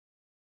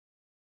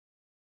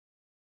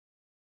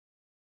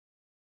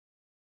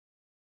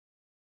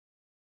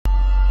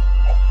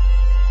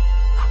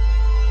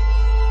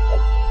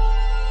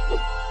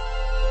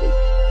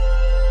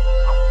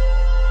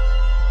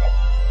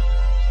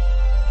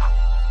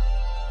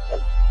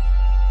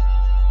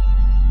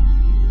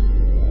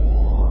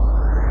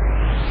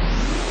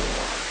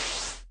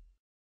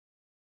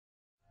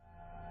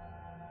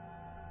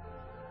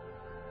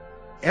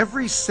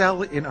Every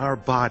cell in our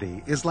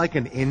body is like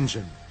an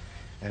engine.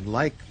 And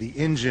like the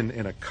engine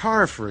in a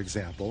car, for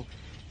example,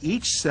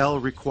 each cell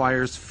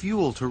requires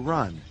fuel to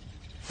run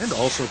and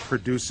also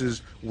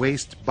produces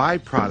waste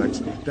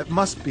byproducts that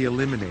must be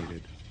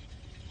eliminated.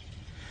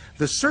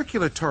 The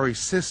circulatory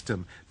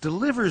system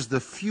delivers the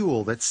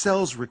fuel that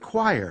cells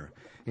require,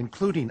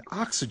 including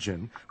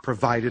oxygen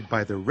provided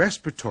by the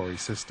respiratory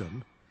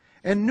system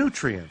and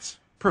nutrients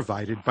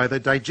provided by the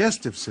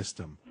digestive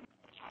system.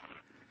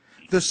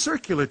 The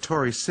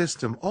circulatory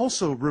system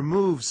also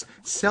removes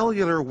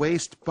cellular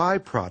waste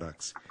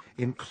byproducts,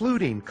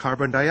 including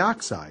carbon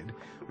dioxide,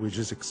 which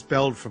is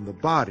expelled from the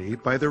body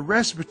by the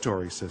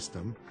respiratory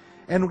system,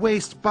 and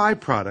waste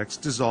byproducts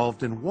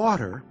dissolved in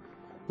water,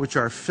 which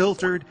are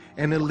filtered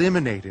and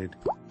eliminated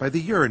by the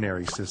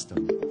urinary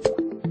system.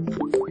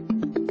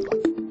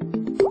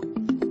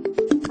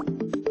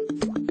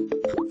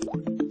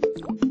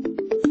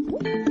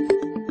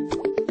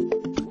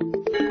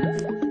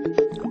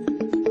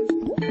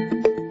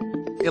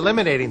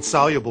 Eliminating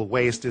soluble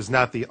waste is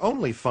not the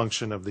only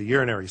function of the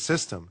urinary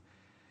system.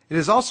 It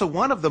is also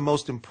one of the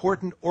most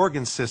important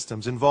organ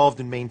systems involved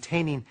in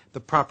maintaining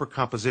the proper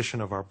composition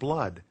of our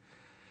blood.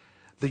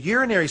 The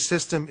urinary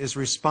system is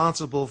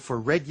responsible for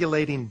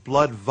regulating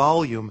blood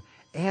volume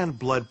and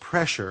blood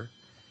pressure,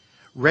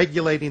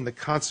 regulating the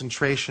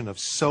concentration of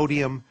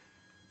sodium,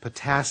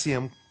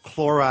 potassium,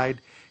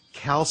 chloride,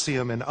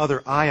 calcium, and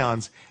other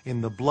ions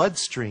in the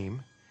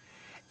bloodstream,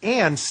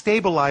 and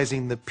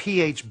stabilizing the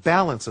pH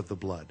balance of the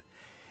blood.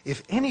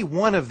 If any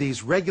one of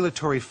these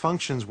regulatory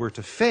functions were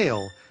to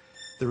fail,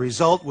 the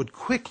result would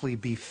quickly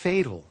be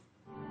fatal.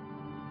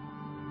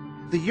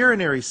 The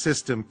urinary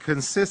system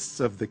consists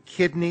of the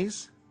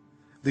kidneys,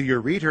 the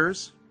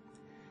ureters,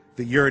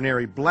 the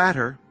urinary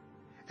bladder,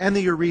 and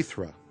the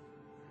urethra.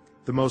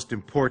 The most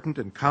important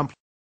and complex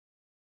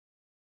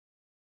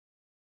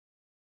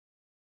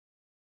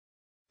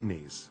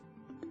kidneys.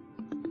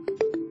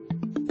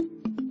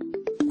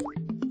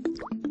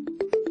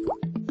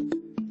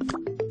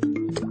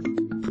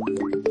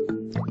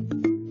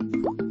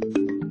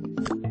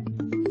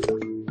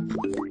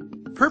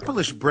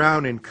 Purplish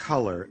brown in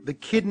color, the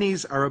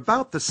kidneys are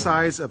about the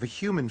size of a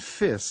human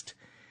fist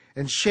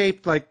and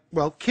shaped like,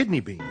 well, kidney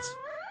beans.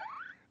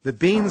 The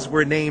beans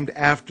were named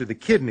after the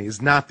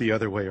kidneys, not the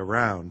other way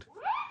around.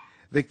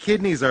 The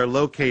kidneys are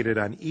located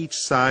on each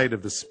side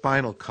of the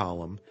spinal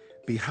column,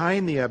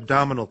 behind the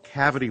abdominal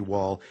cavity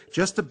wall,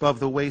 just above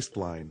the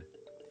waistline,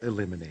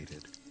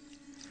 eliminated.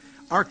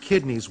 Our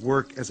kidneys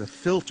work as a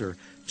filter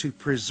to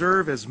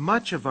preserve as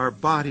much of our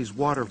body's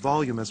water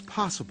volume as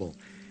possible.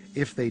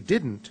 If they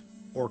didn't,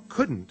 or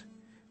couldn't,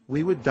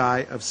 we would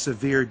die of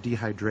severe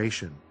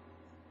dehydration.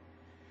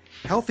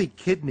 Healthy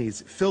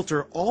kidneys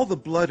filter all the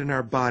blood in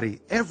our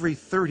body every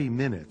 30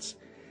 minutes.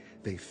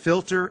 They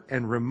filter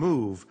and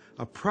remove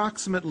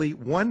approximately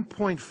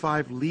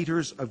 1.5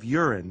 liters of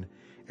urine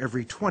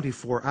every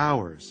 24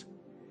 hours.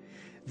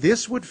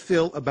 This would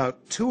fill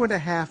about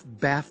 2.5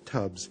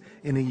 bathtubs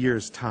in a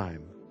year's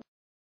time.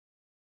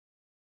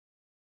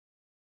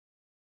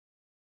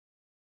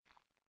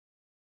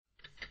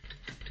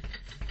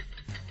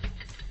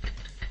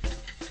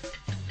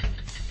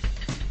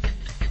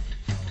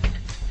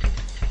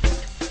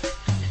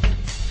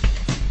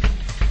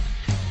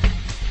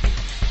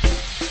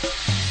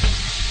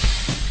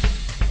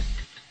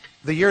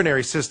 The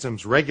urinary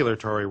system's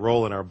regulatory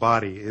role in our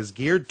body is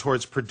geared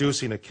towards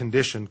producing a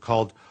condition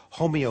called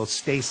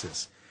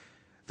homeostasis.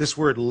 This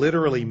word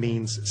literally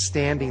means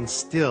standing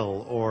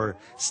still or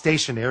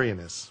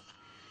stationariness.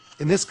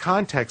 In this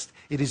context,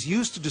 it is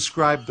used to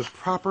describe the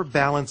proper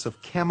balance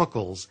of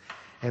chemicals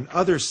and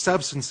other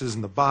substances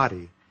in the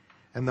body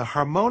and the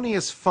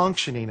harmonious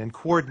functioning and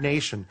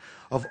coordination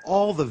of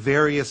all the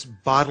various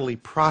bodily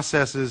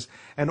processes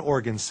and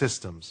organ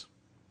systems.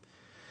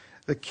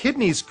 The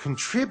kidneys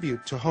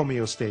contribute to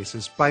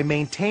homeostasis by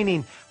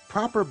maintaining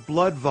proper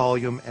blood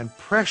volume and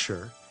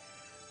pressure,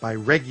 by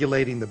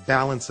regulating the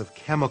balance of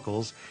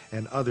chemicals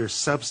and other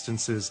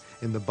substances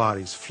in the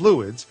body's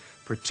fluids,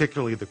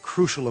 particularly the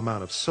crucial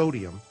amount of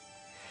sodium,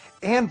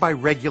 and by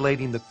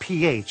regulating the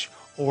pH,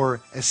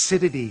 or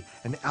acidity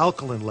and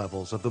alkaline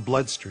levels of the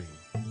bloodstream.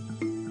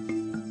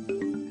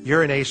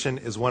 Urination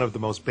is one of the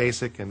most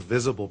basic and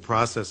visible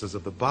processes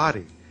of the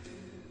body,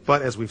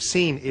 but as we've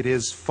seen, it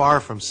is far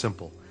from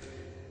simple.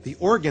 The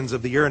organs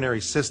of the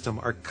urinary system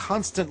are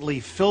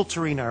constantly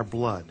filtering our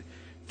blood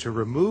to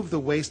remove the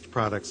waste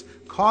products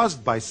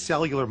caused by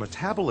cellular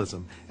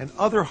metabolism and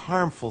other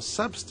harmful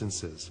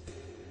substances,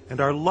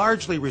 and are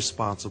largely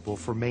responsible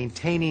for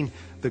maintaining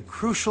the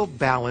crucial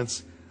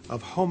balance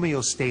of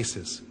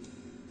homeostasis,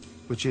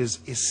 which is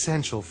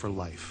essential for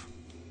life.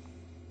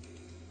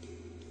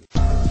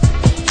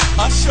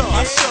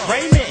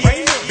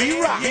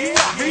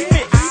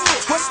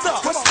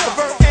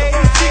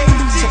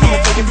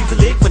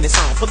 When it's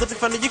on, pull up in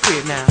front of your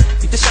crib now.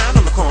 Keep the shine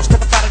on the corner,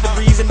 step up out of the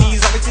breeze and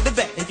knees all the way to the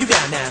back, and you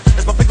down now.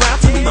 Let's bump the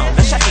ground to the bone.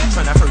 That shit ain't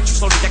trying to hurt you.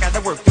 Slowly, I got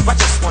to work through. I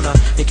just wanna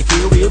make it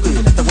feel real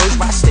good. At the words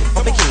where I step,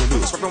 bumping candy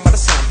wheels, swerving by the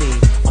sun beam.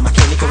 On my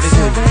candy coated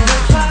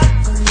hood.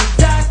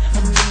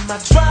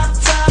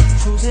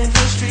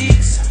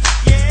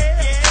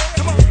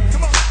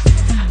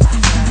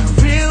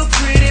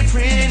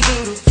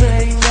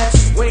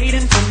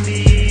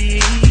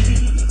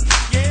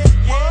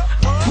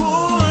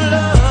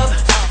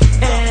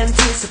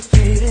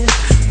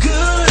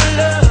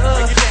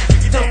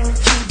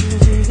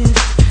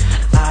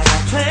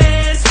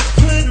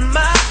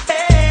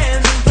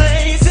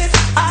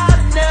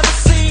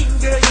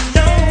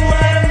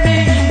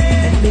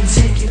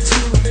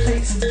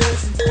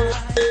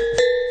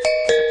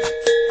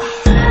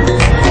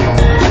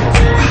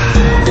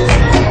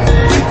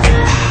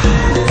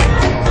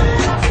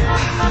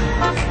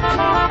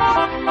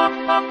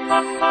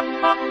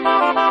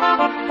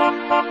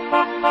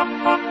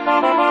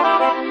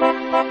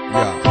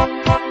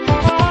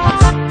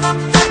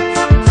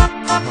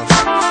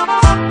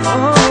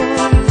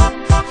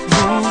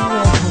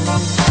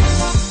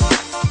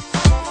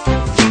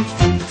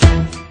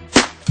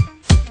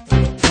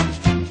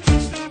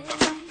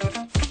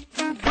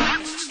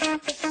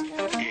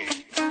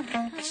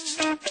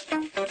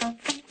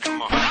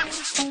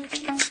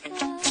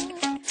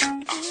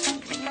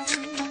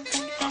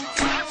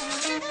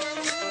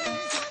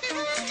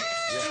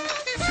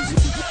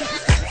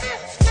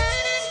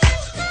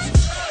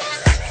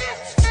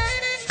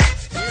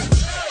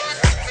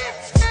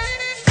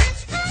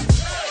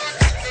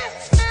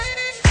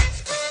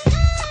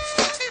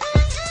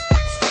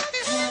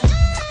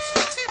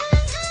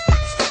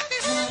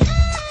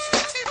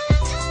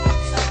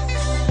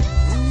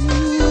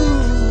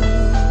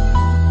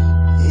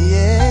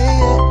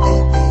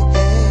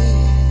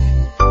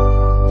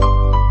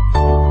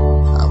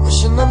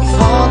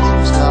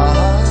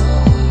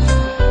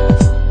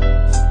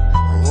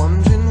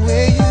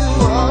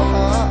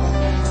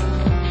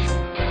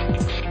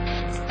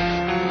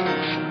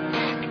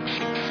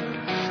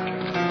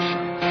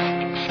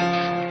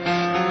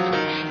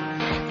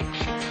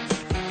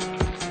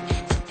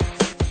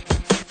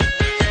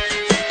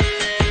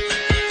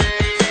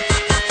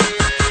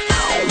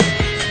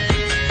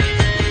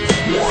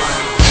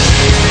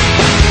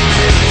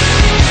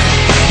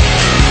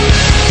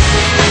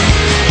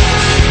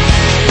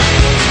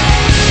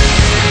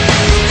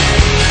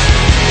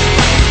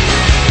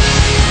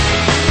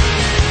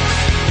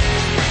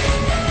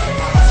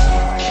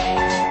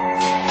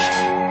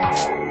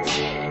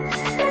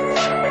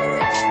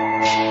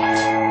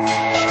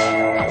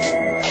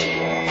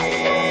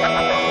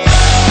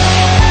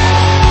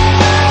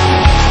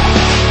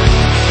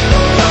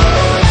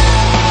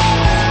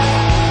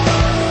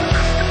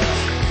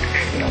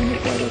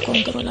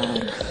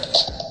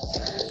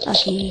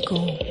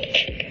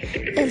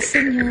 El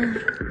señor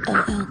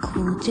LL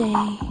Cool J.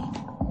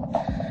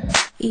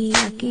 Y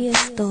aquí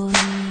estoy.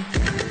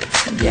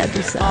 Ya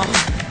tú sabes.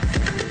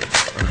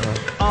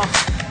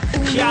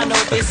 Y'all know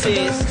what this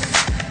is.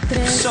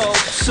 So,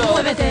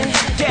 Muévete.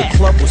 yeah. The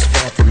club was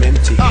far from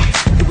empty.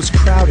 It was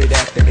crowded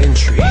at the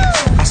entry.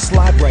 I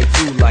slide right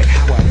through like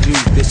how I do.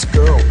 This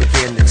girl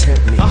began to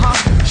tempt me.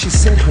 She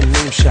said her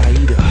name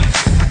Shaida.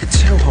 I could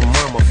tell her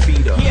mama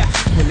feed her. Yeah.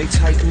 When they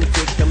tighten me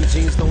thick, them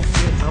jeans don't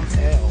fit. I'm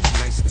L.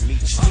 Nice to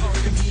meet you.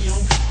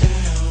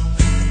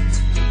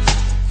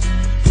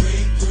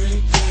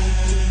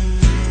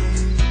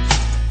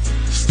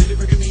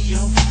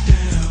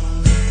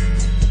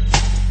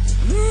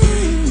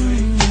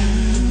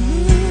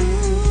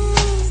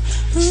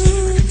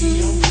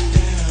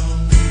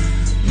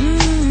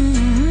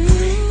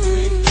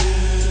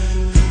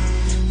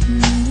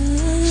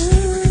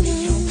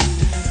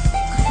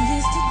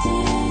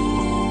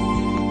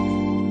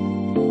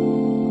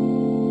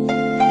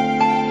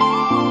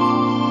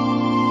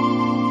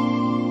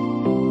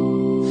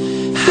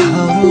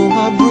 How do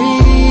I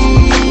breathe?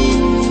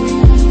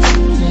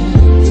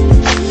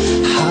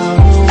 How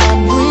do I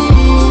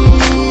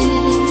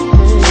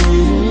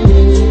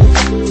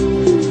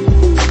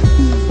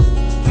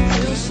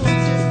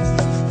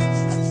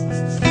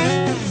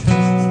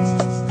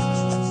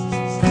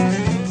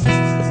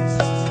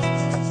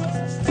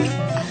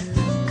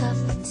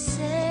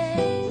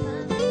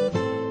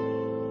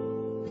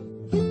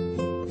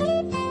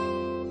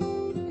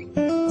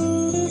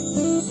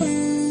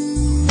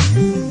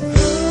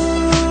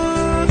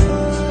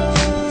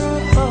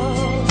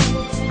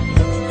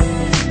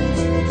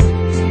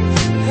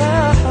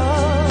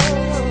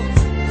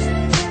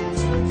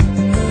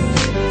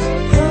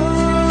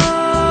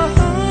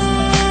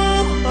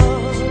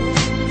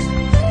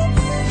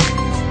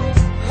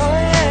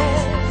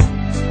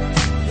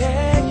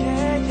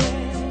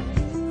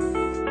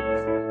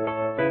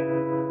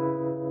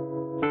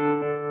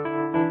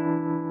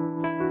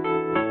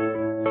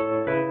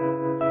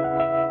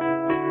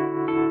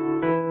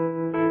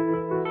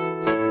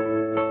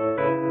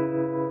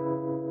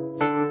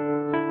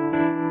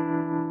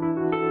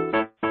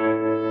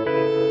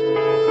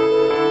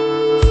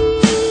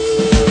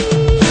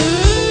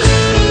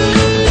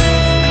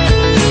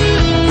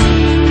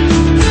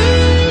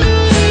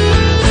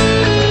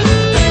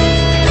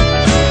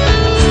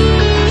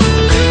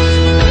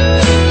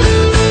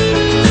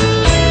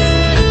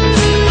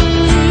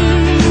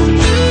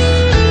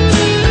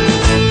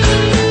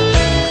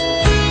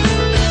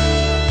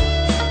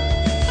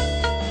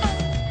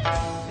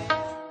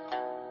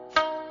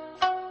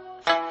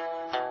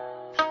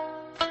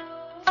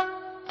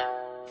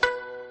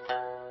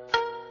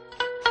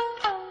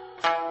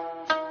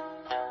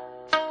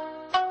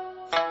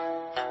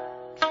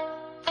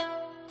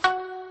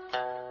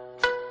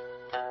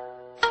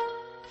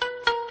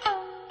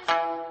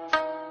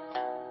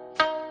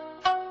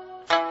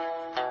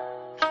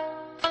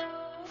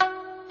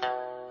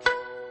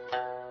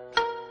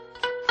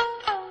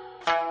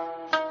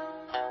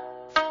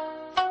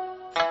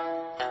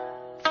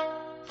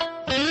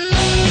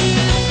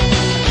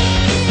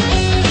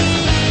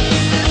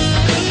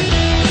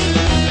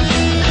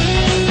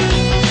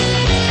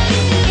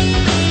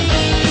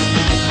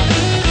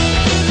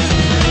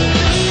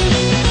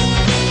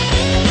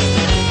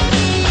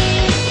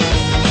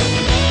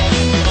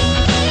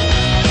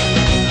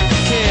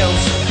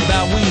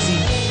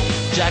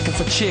jacking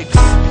for chicks.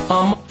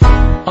 I'm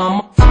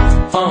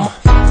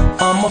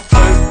a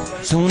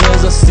flirt. Soon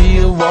as I see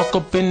her walk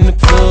up in the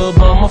club,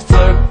 I'm a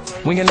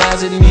flirt. Winking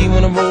eyes at me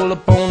when I roll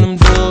up on them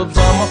dubs,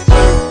 I'm a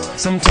flirt.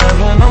 Sometimes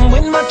when I'm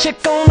with my chick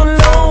on the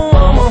low,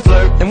 I'm a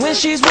flirt. And when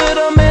she's with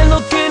a man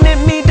looking at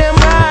me damn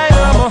right,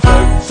 I'm a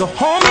flirt. So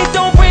homie,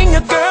 don't bring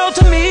your girl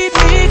to meet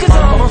me, cause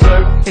I'm a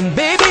flirt. And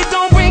baby,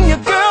 don't bring your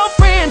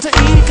girlfriend to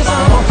eat, cause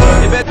I'm a flirt.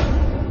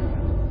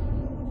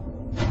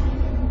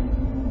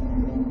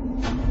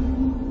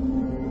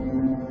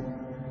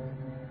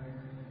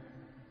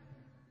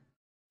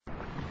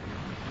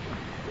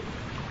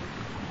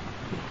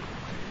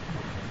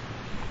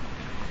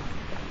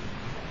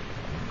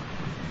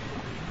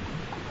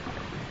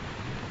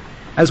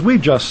 As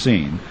we've just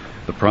seen,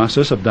 the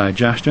process of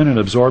digestion and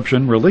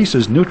absorption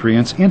releases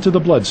nutrients into the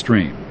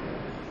bloodstream.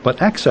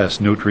 But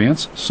excess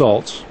nutrients,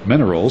 salts,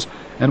 minerals,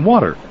 and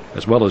water,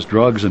 as well as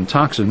drugs and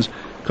toxins,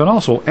 can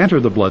also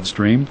enter the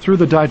bloodstream through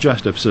the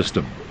digestive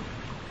system.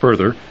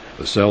 Further,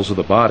 the cells of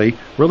the body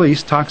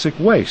release toxic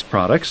waste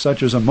products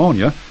such as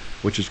ammonia,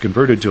 which is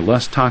converted to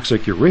less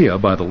toxic urea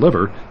by the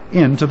liver,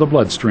 into the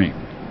bloodstream.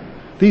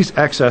 These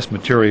excess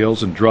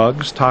materials and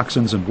drugs,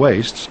 toxins, and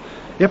wastes,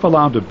 if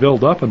allowed to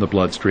build up in the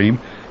bloodstream,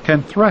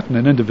 can threaten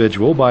an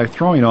individual by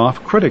throwing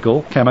off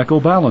critical chemical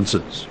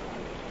balances.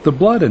 The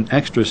blood and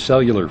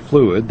extracellular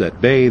fluid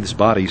that bathes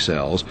body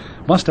cells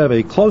must have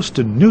a close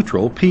to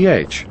neutral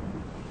pH,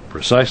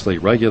 precisely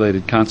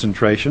regulated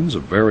concentrations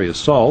of various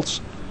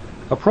salts,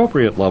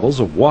 appropriate levels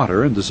of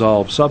water and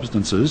dissolved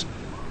substances,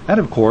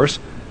 and of course,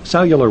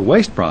 cellular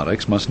waste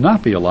products must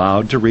not be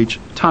allowed to reach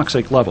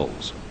toxic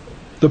levels.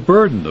 The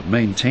burden of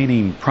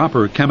maintaining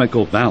proper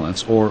chemical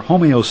balance or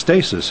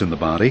homeostasis in the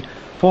body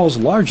falls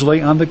largely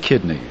on the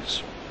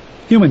kidneys.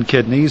 Human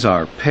kidneys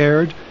are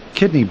paired,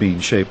 kidney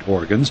bean-shaped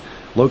organs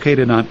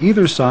located on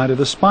either side of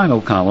the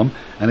spinal column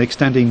and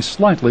extending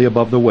slightly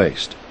above the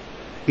waist.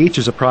 Each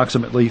is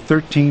approximately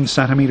 13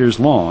 centimeters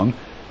long,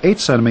 8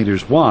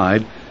 centimeters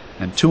wide,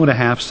 and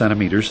 2.5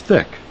 centimeters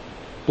thick.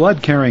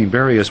 Blood carrying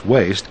various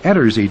waste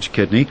enters each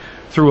kidney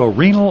through a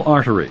renal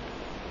artery.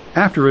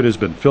 After it has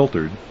been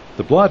filtered,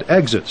 the blood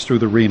exits through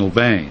the renal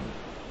vein.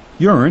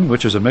 Urine,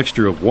 which is a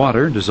mixture of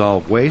water,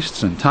 dissolved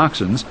wastes and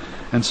toxins,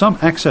 and some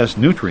excess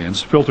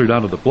nutrients filtered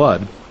out of the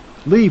blood,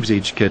 leaves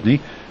each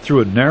kidney through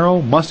a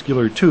narrow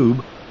muscular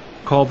tube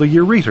called the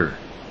ureter.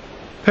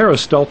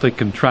 Peristaltic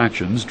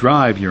contractions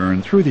drive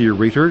urine through the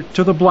ureter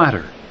to the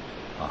bladder,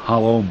 a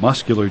hollow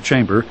muscular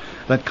chamber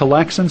that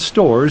collects and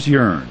stores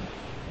urine.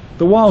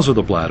 The walls of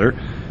the bladder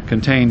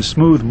contain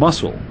smooth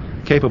muscle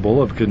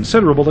capable of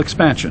considerable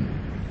expansion.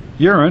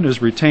 Urine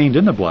is retained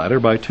in the bladder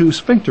by two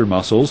sphincter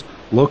muscles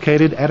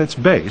located at its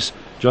base,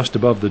 just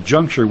above the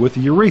juncture with the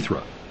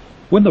urethra.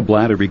 When the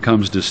bladder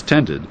becomes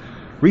distended,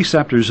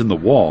 receptors in the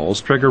walls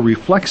trigger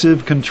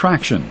reflexive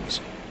contractions.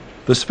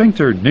 The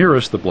sphincter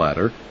nearest the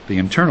bladder, the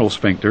internal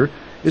sphincter,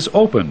 is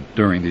open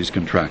during these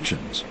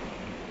contractions.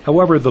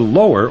 However, the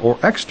lower or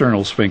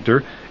external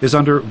sphincter is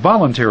under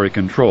voluntary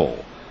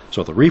control,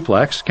 so the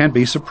reflex can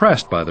be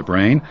suppressed by the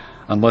brain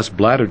unless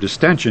bladder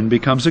distension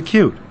becomes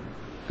acute.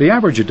 The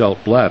average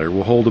adult bladder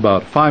will hold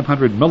about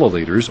 500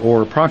 milliliters,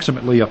 or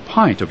approximately a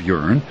pint of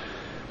urine,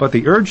 but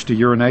the urge to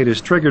urinate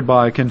is triggered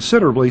by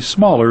considerably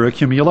smaller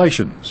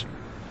accumulations.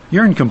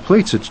 Urine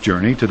completes its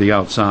journey to the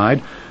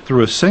outside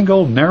through a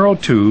single narrow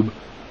tube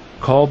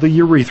called the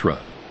urethra.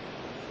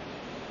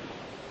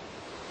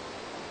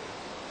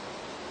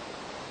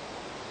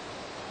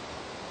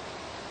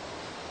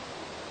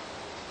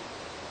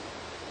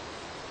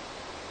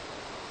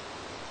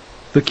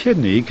 The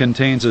kidney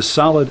contains a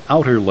solid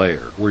outer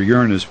layer where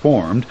urine is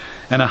formed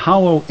and a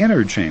hollow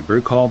inner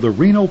chamber called the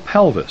renal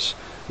pelvis,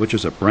 which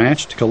is a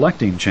branched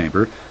collecting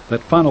chamber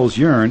that funnels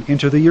urine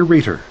into the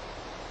ureter.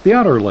 The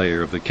outer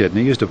layer of the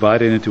kidney is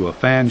divided into a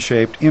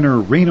fan-shaped inner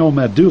renal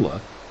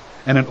medulla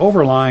and an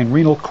overlying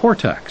renal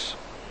cortex.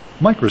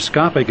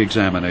 Microscopic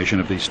examination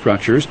of these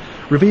structures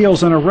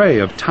reveals an array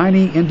of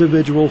tiny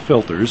individual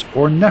filters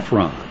or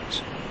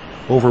nephrons.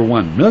 Over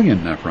 1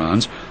 million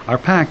nephrons are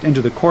packed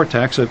into the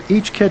cortex of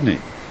each kidney,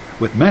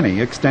 with many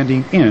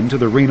extending into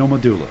the renal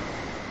medulla.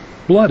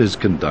 Blood is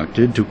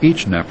conducted to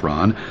each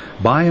nephron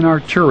by an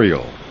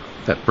arteriole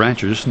that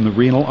branches from the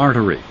renal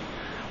artery.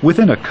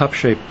 Within a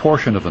cup-shaped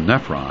portion of the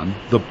nephron,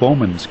 the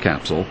Bowman's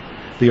capsule,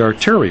 the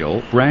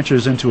arteriole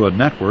branches into a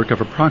network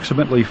of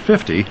approximately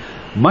 50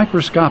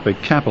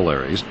 microscopic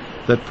capillaries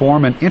that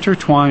form an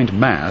intertwined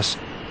mass,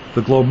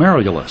 the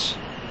glomerulus.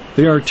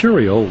 The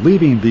arteriole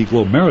leaving the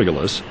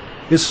glomerulus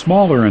is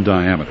smaller in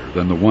diameter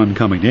than the one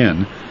coming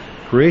in,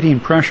 creating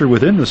pressure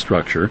within the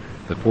structure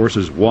that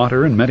forces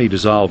water and many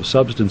dissolved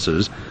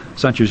substances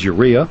such as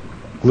urea,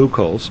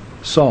 glucose,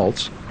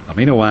 salts,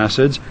 amino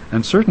acids,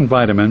 and certain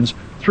vitamins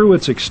through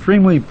its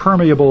extremely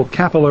permeable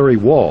capillary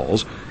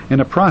walls in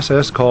a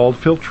process called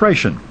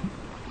filtration.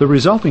 The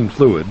resulting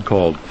fluid,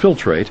 called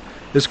filtrate,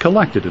 is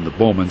collected in the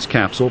Bowman's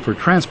capsule for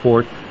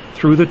transport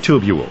through the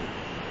tubule.